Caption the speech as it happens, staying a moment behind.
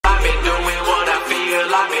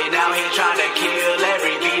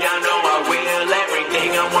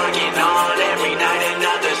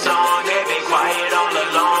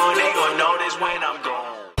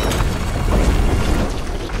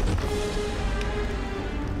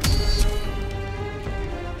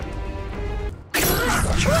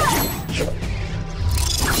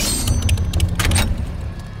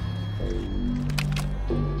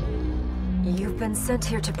sent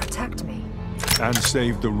here to protect me. And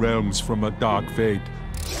save the realms from a dark fate.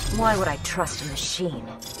 Why would I trust a machine?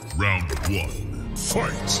 Round 1.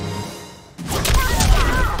 Fight!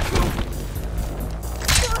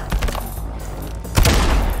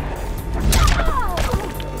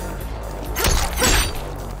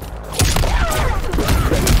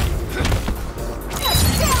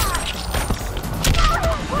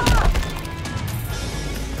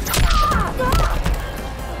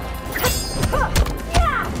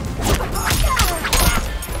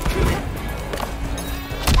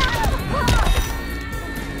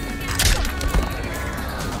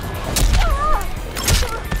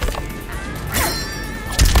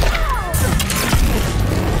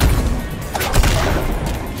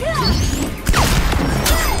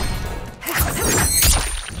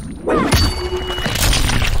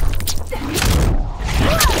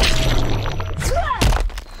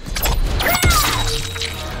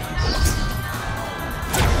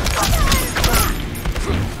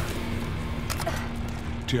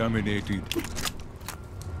 Terminated.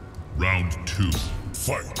 Round 2.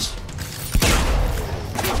 Fight!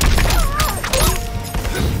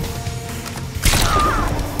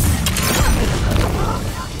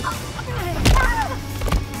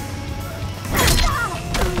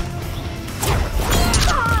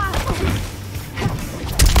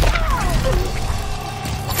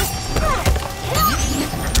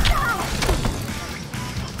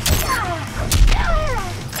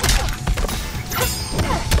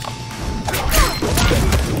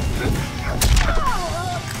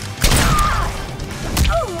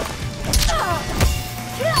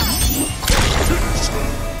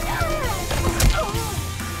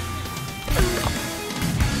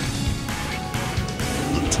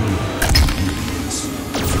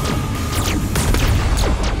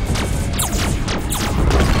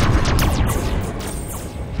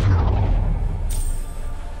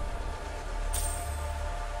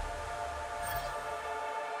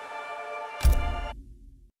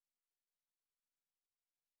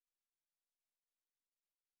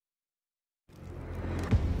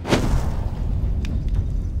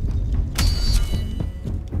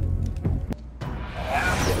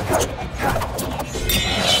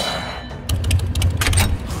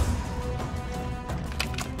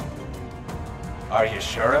 Are you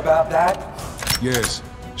sure about that? Yes.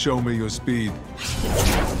 Show me your speed.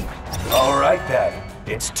 All right then.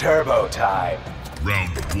 It's turbo time.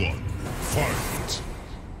 Round 1. Fight!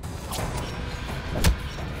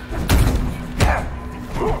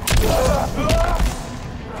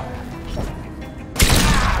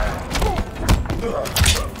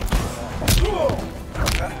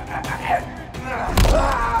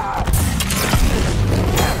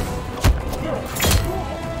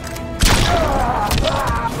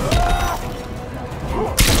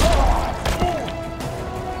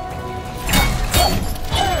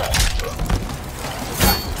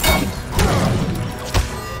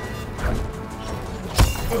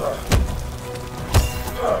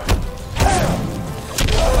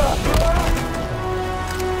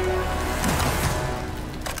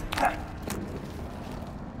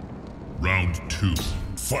 Round 2.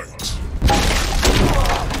 Fight!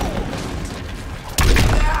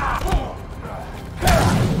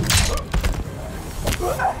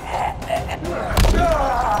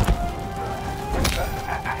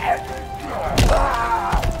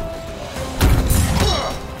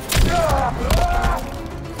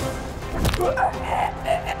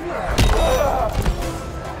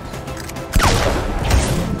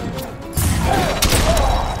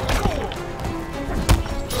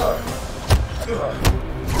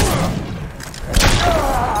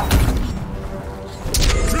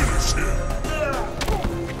 Finish him!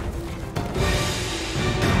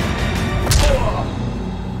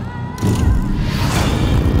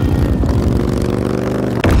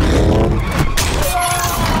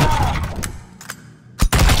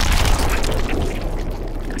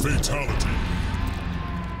 Fatality.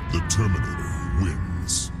 The Terminator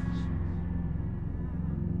wins.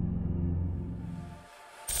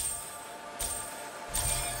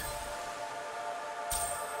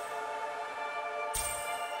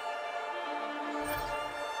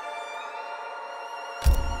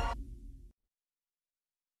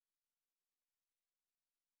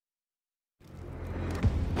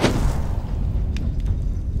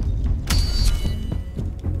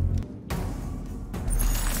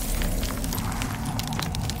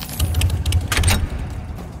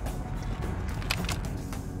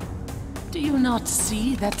 Do you not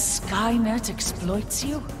see that Skynet exploits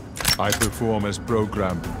you? I perform as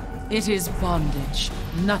programmed. It is bondage,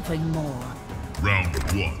 nothing more. Round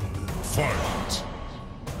 1. Fight!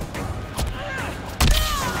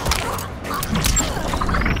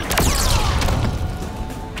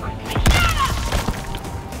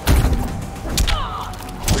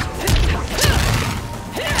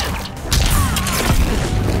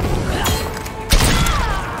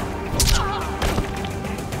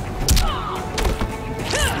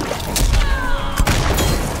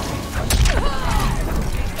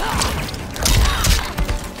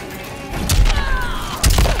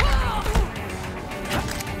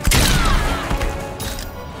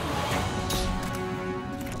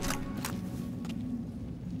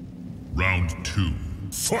 Round 2,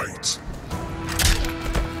 fight!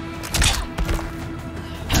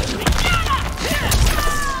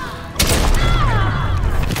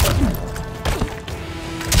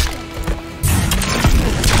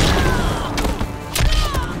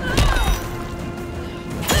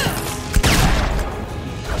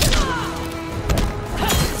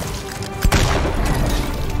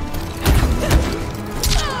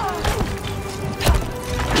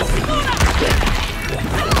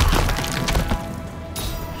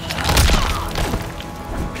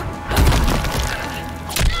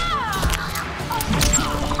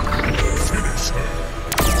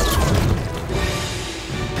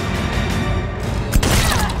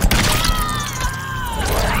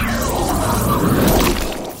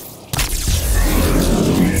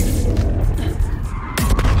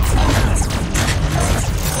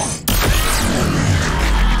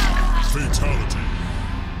 Fatality.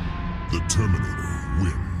 The Terminator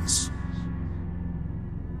wins.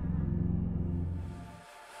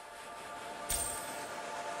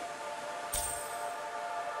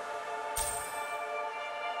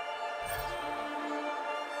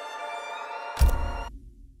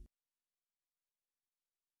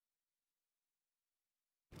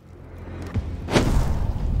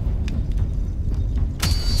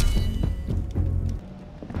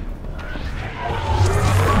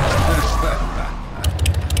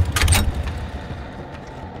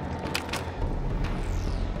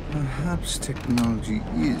 Perhaps technology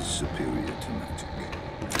is superior to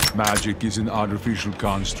magic. Magic is an artificial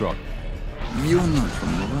construct. You're not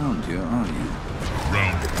from around here, are you?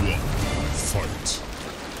 Round 1, fight!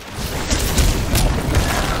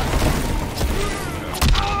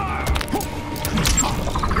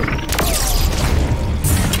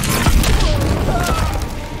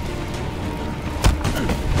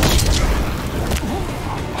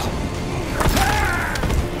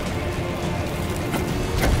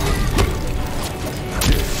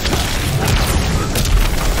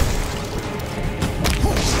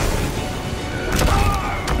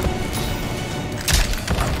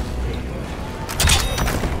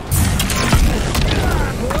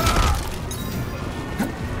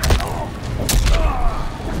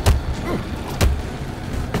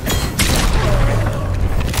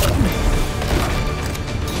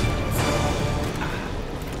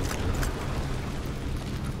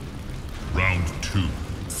 Round 2,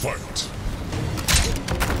 fight!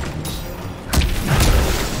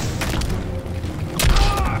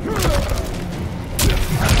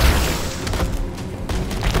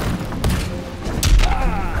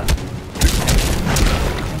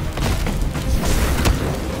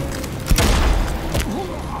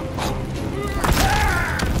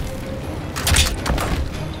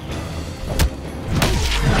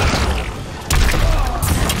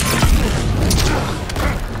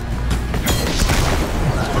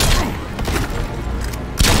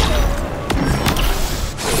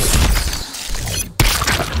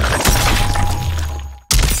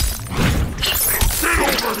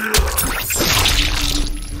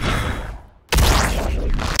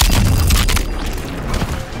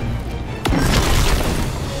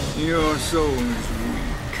 Your soul is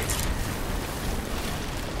weak.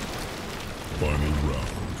 Final round,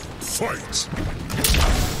 fight!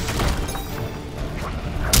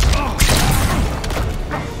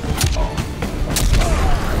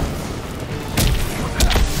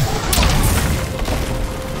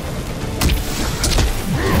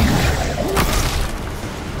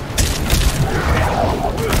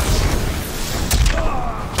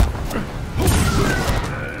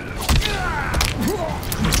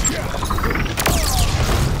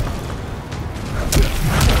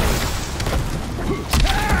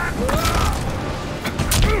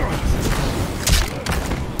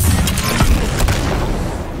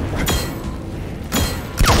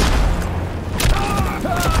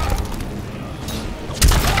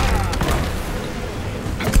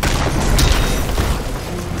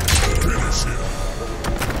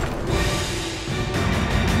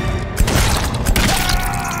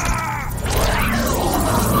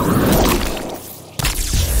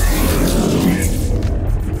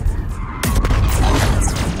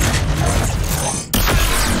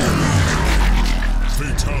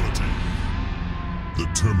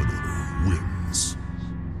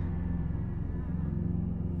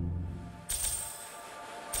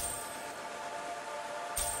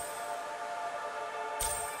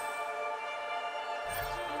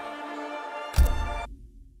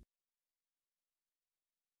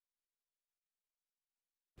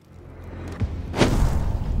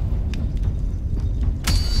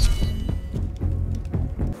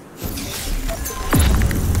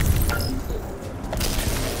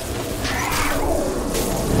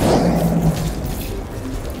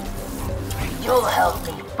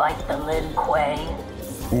 Lin Kuei?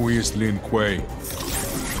 Who is Lin Kuei?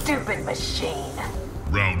 Stupid machine.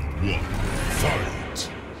 Round one,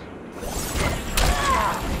 fight!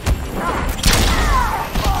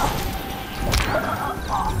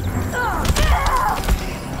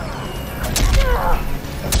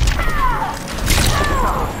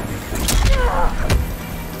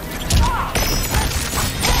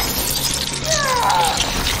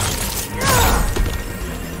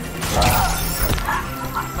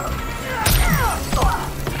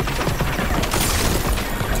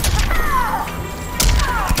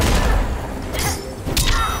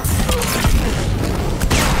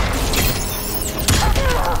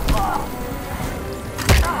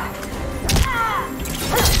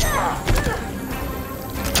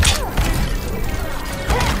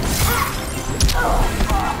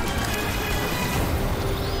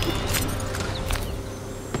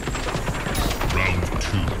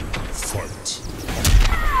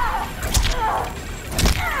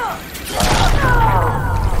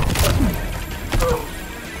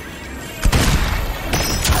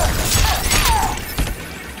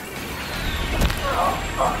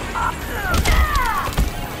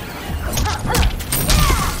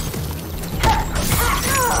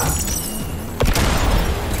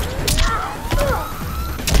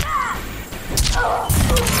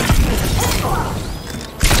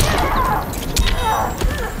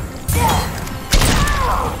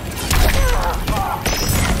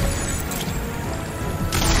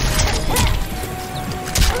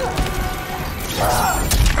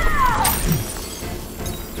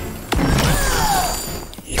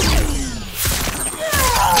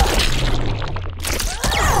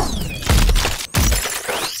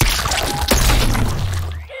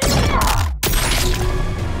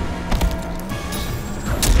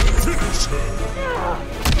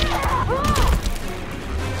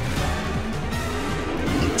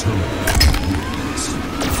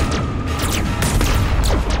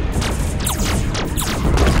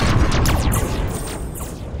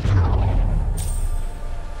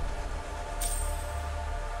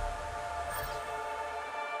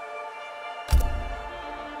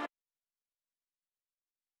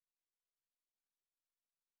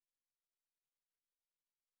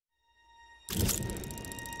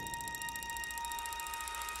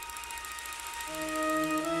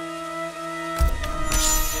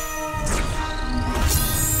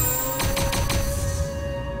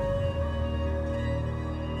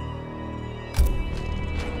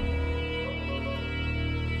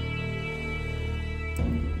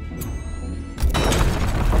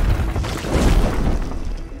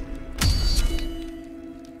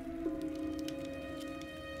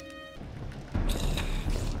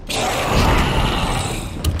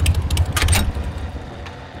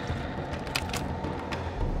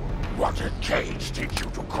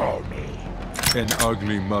 An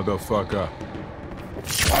ugly motherfucker.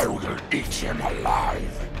 I will eat him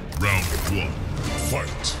alive. Round one,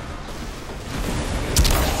 fight.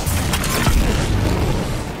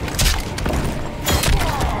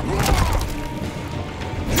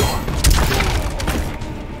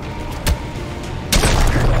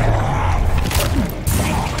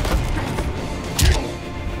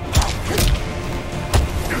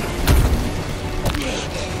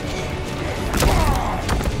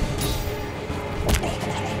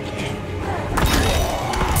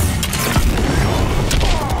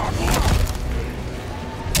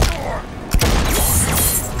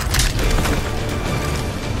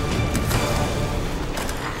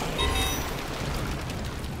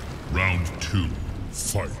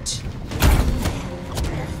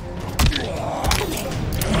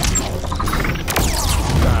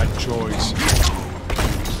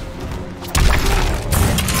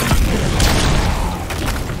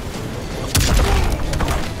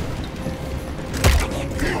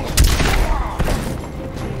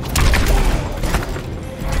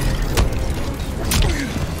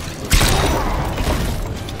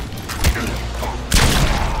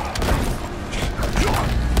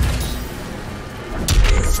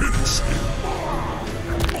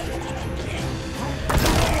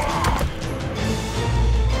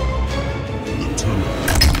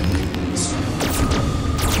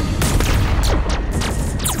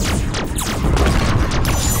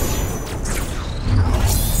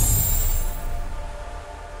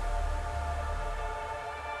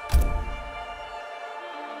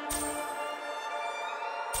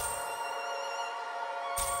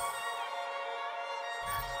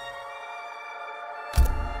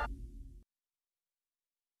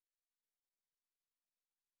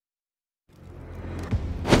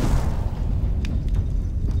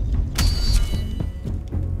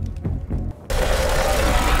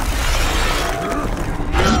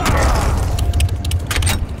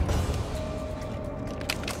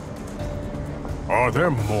 Are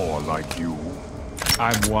there more like you?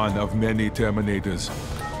 I'm one of many Terminators.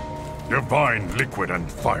 Divine liquid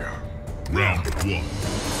and fire. Round 1.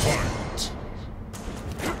 Fight.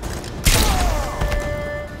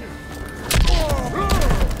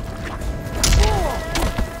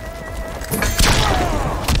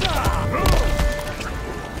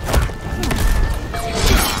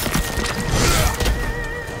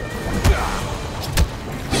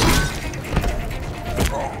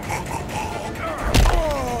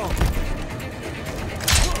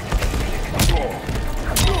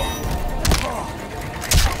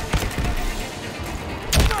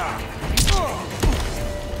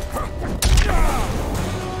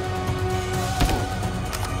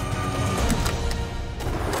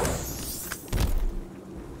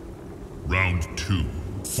 Round 2.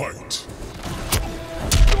 Fight.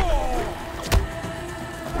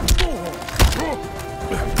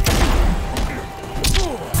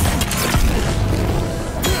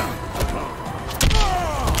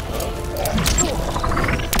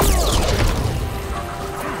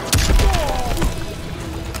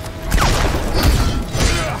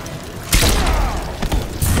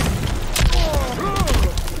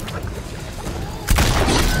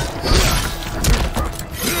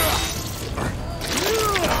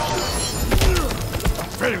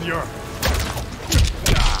 Failure!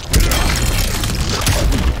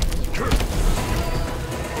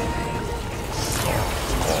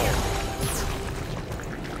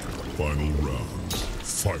 Final round.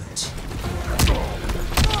 Fight.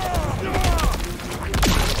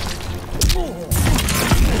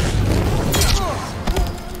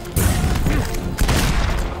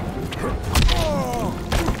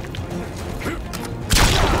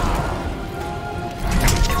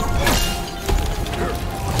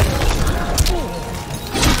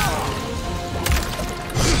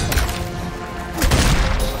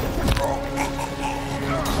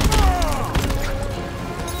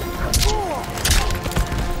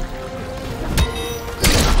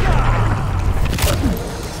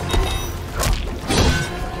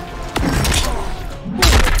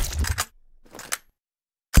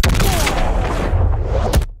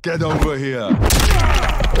 Get over here!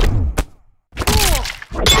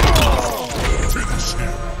 Finish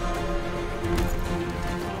him.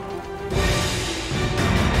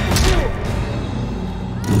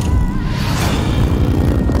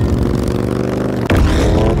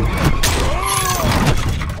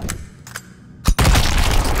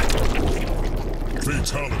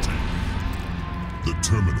 Fatality. The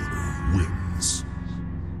Terminator wins.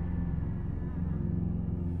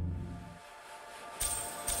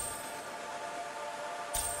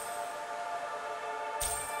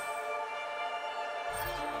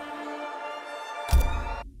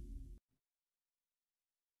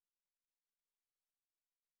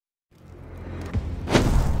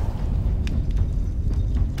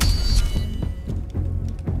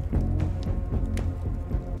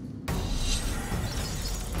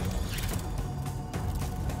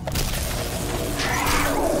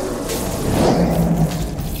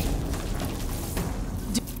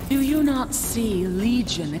 Do you not see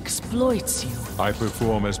Legion exploits you? I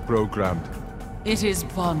perform as programmed. It is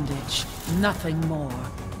bondage, nothing more.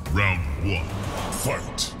 Round 1.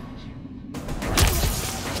 Fight.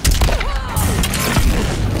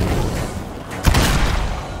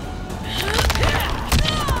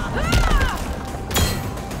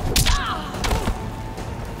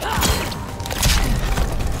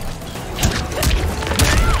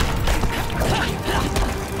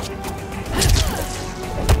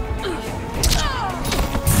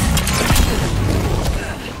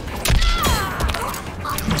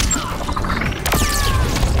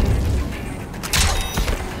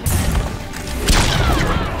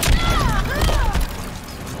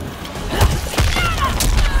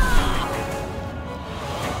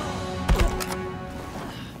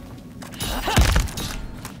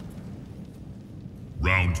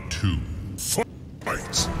 Round 2. Fight.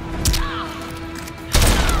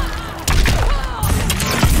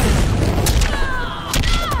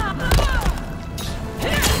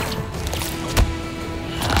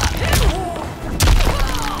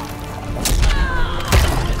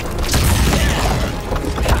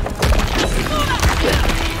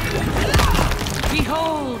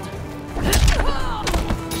 Behold!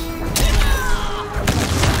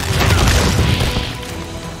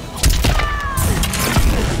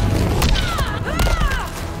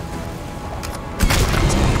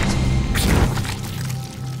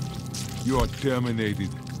 You are terminated.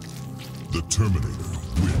 The Terminator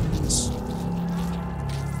wins.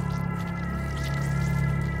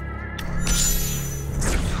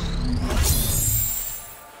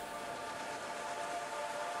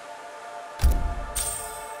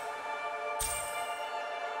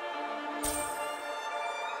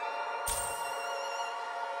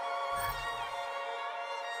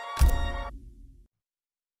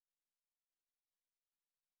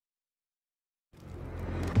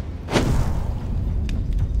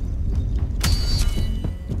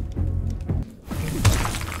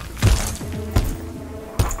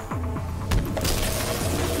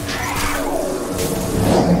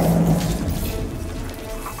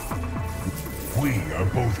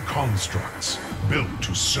 constructs built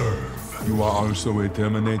to serve. You are also a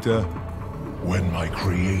Terminator? When my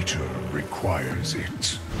creator requires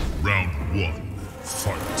it. Round 1,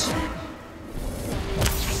 fight.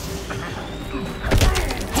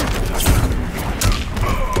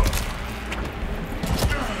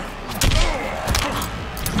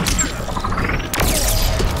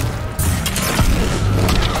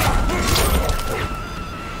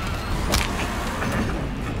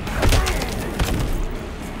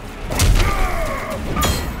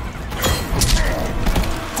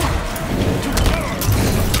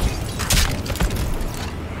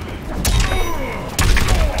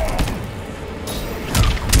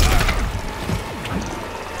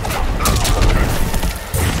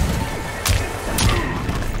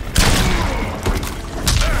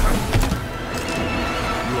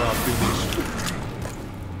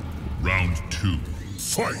 Round 2,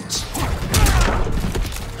 fight!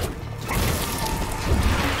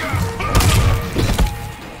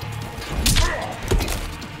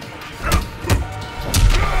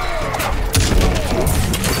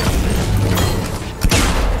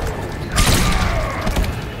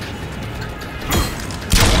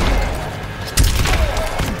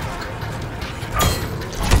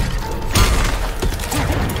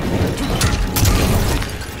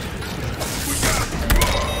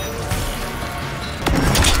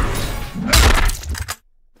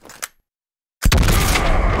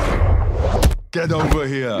 Get over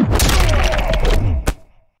here!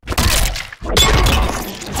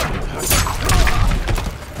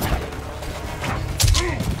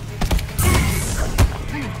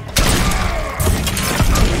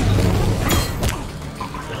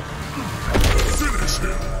 Finish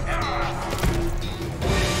him!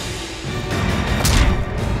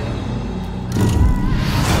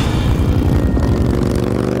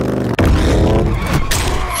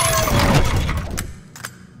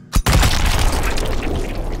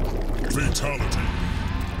 Fatality.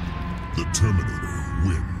 The Terminator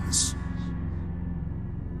wins.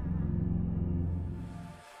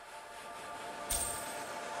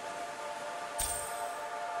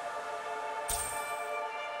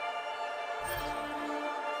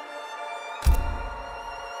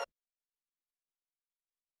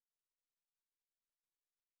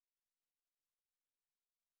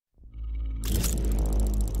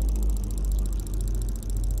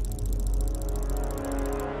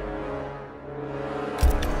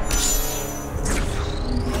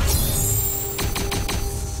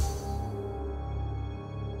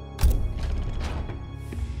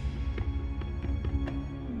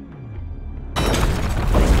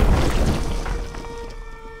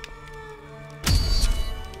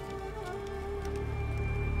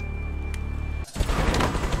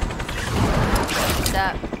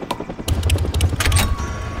 Up.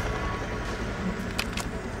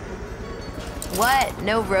 What?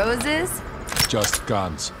 No roses? Just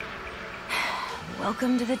guns.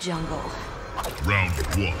 Welcome to the jungle. Round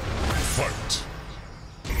 1, fight!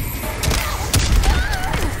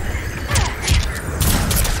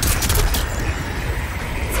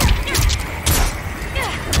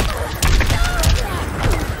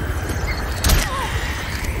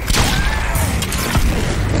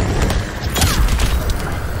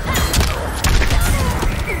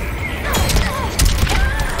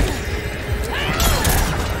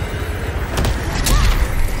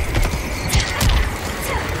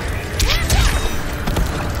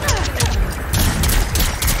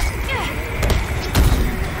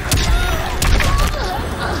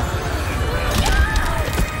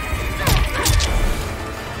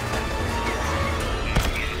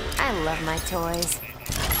 I love my toys.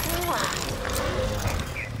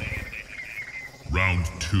 Round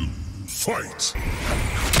 2, fight!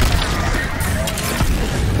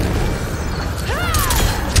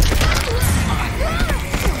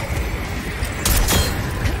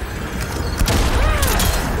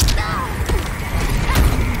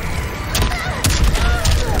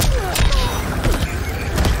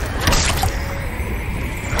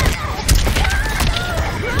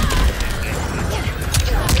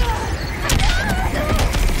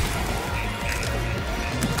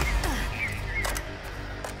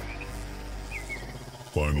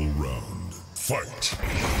 Final round, fight!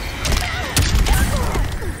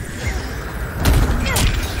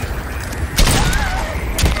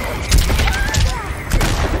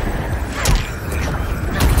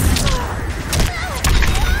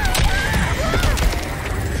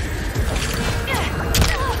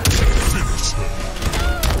 Finish him!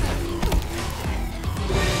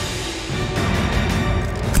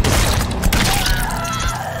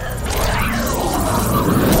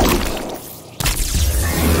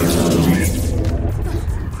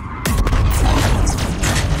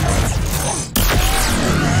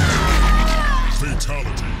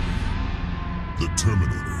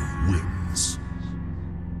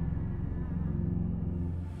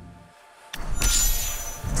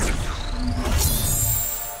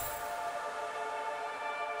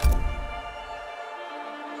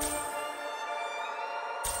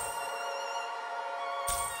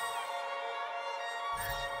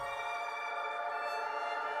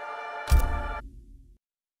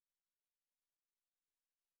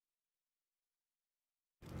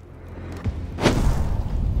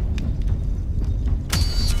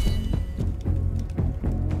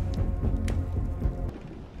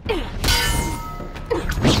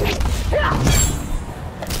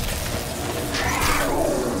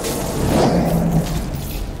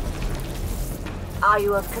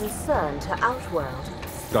 you of concern to Outworld?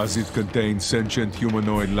 Does it contain sentient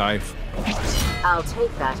humanoid life? I'll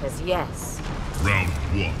take that as yes. Round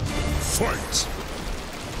 1. Fight!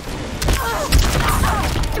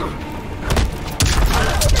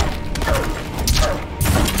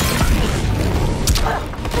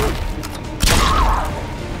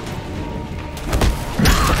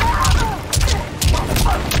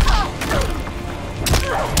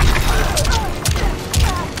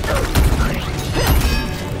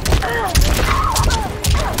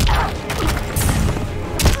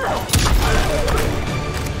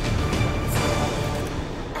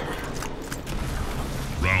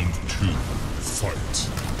 Round 2. Fight!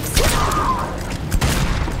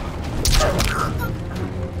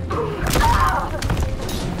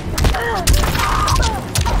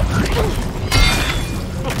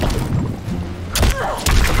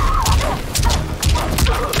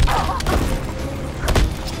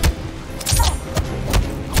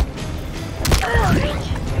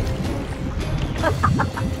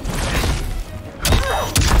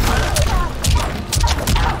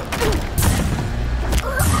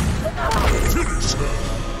 Finish her!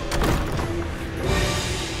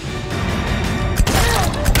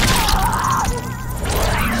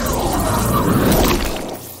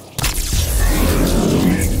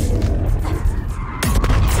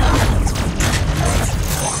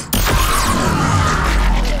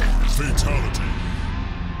 Fatality.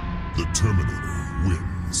 The Terminator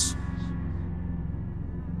wins.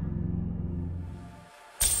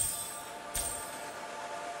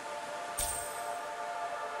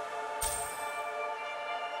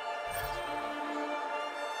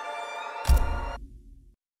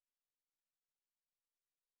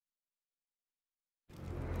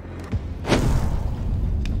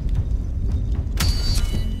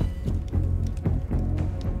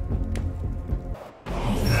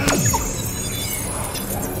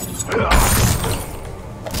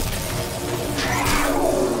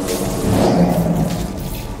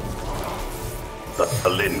 The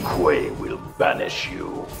Lin Kuei will banish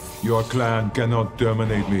you. Your clan cannot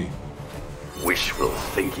terminate me. Wishful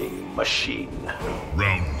thinking machine.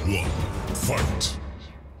 Round 1. Fight!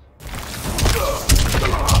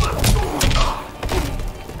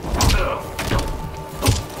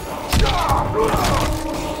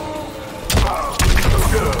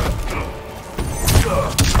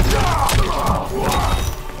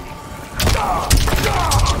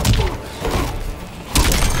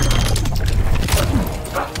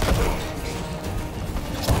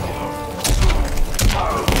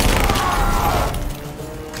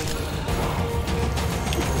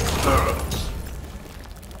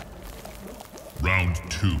 Round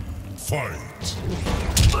 2. Fight!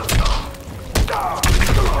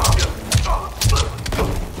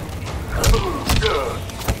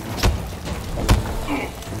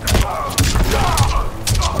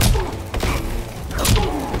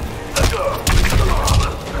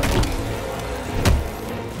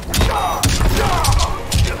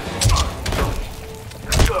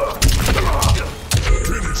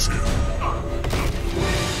 Finish him!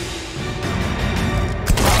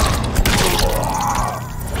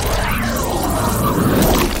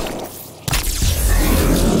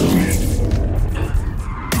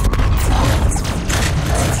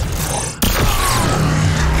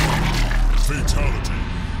 Fatality.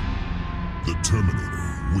 The Terminator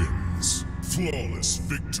wins. Flawless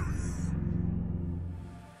victory.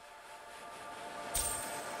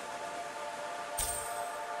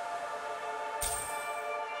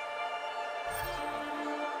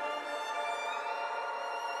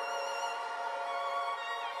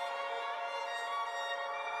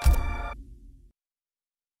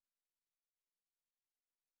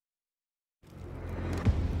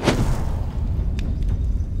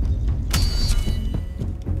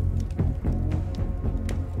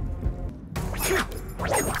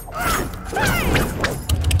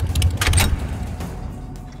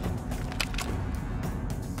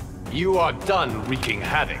 You are done wreaking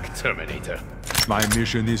havoc, Terminator. My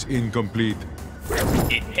mission is incomplete.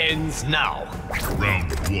 It ends now.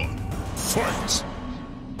 Round 1. Fight!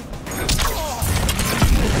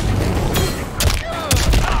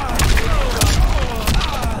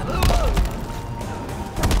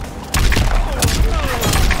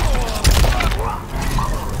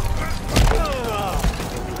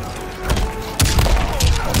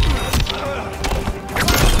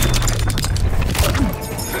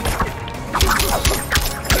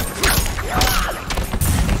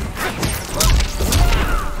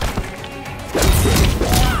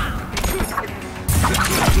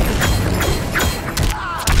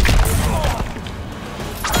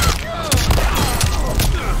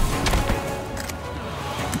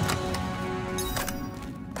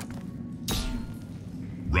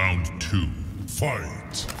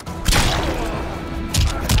 Fight!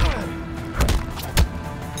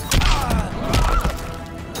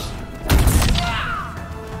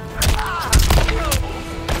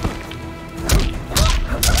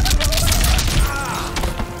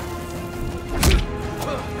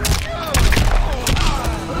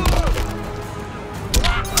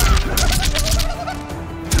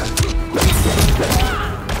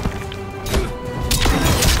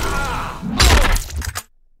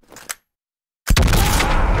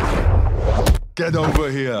 Get over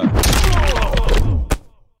here!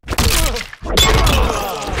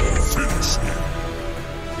 Finish him!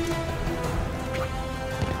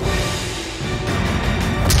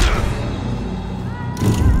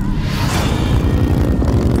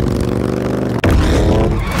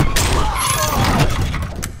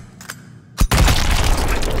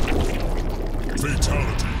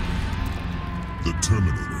 Fatality. The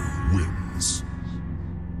Terminator wins.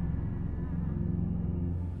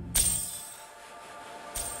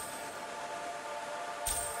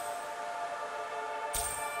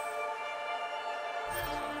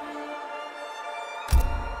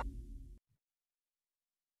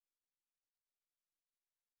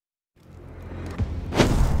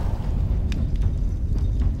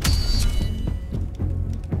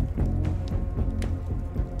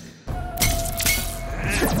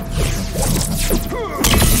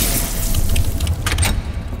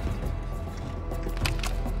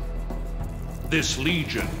 This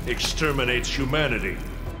legion exterminates humanity.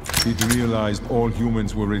 It realized all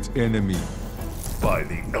humans were its enemy. By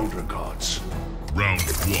the Elder Gods. Round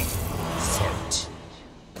 1. Fight.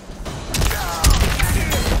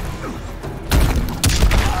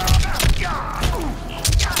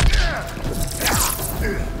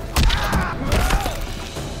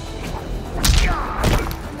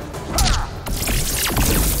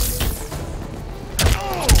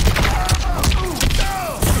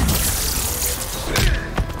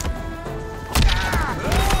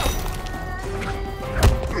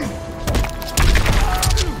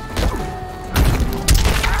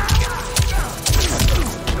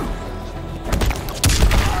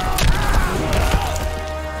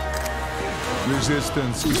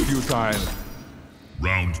 Resistance is futile.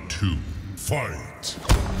 Round 2. Fight.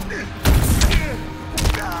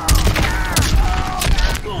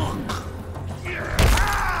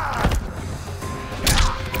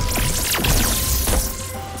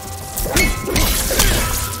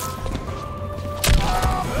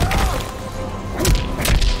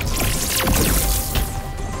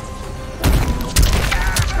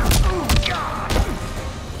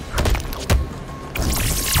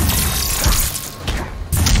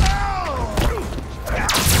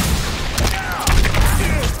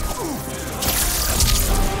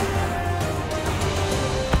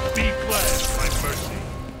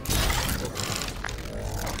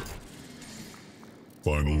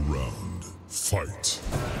 Final round. Fight.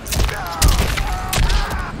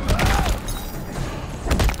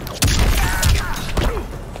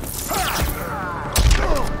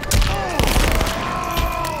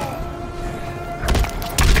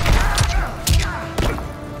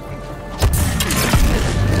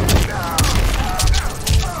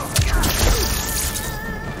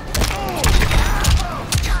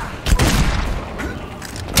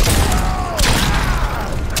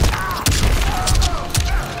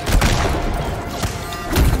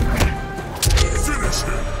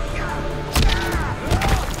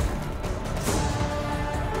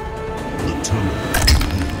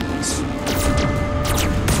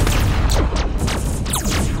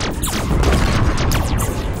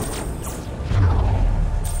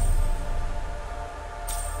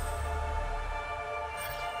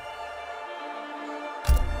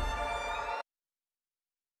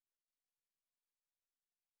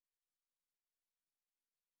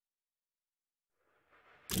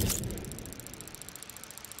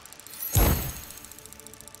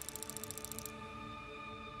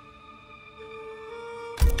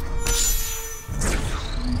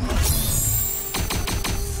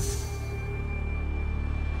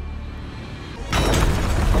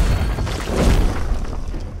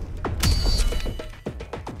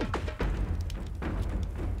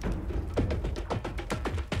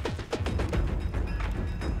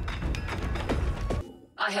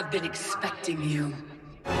 I have been expecting you.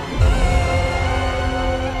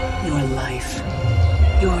 Your life,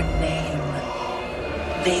 your name,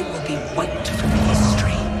 they will be wiped from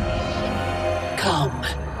history. Come,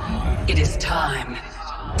 it is time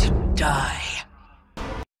to die.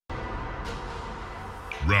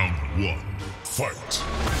 Round 1. Fight.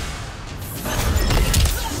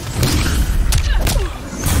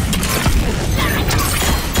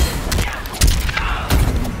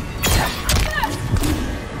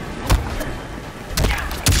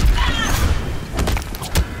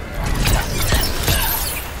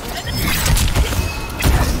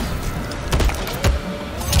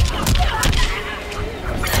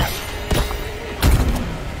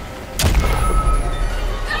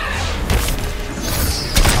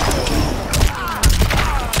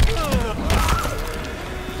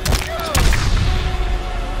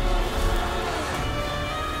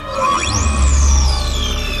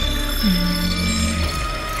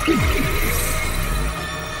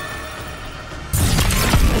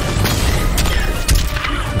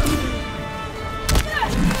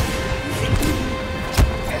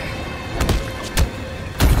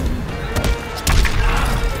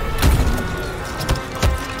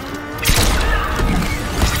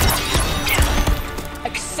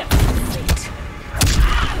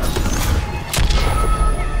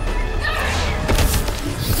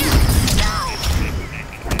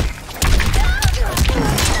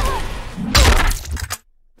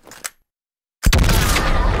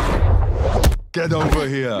 Get over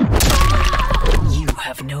here! You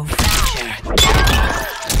have no future.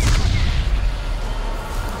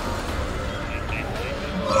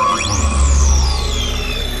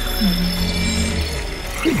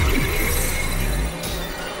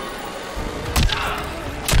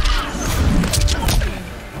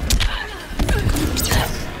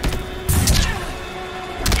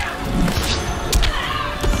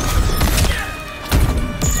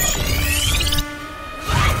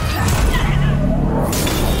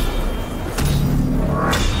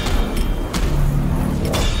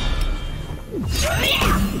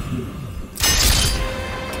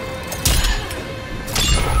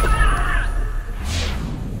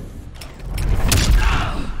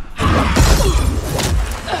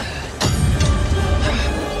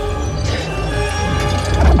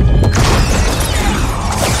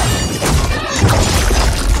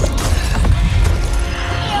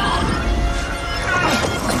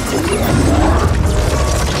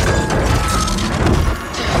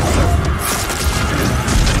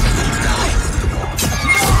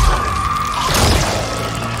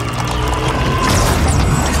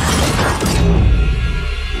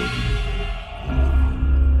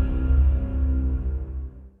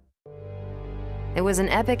 It was an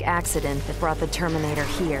epic accident that brought the Terminator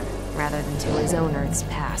here, rather than to his own Earth's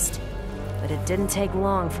past. But it didn't take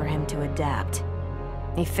long for him to adapt.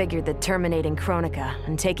 He figured that terminating Kronika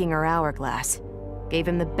and taking her hourglass gave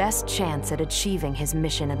him the best chance at achieving his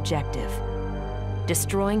mission objective: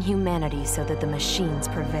 destroying humanity so that the machines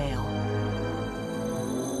prevail.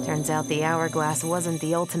 Turns out the hourglass wasn't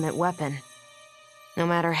the ultimate weapon. No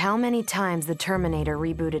matter how many times the Terminator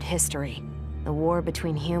rebooted history, the war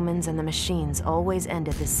between humans and the machines always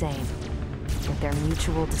ended the same, with their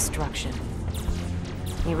mutual destruction.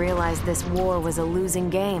 He realized this war was a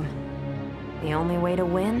losing game. The only way to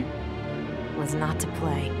win was not to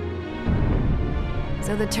play.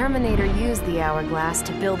 So the Terminator used the hourglass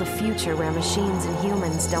to build a future where machines and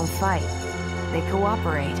humans don't fight. They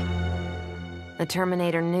cooperate. The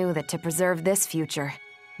Terminator knew that to preserve this future,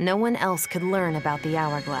 no one else could learn about the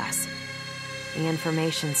hourglass. The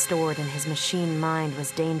information stored in his machine mind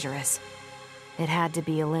was dangerous. It had to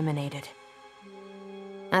be eliminated.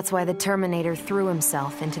 That's why the Terminator threw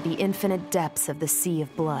himself into the infinite depths of the Sea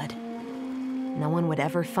of Blood. No one would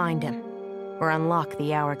ever find him, or unlock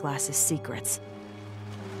the hourglass's secrets.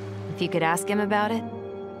 If you could ask him about it,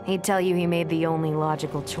 he'd tell you he made the only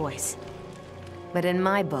logical choice. But in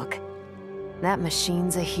my book, that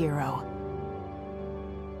machine's a hero.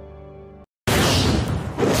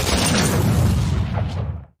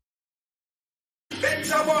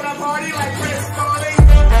 Bitch, I wanna party like Chris.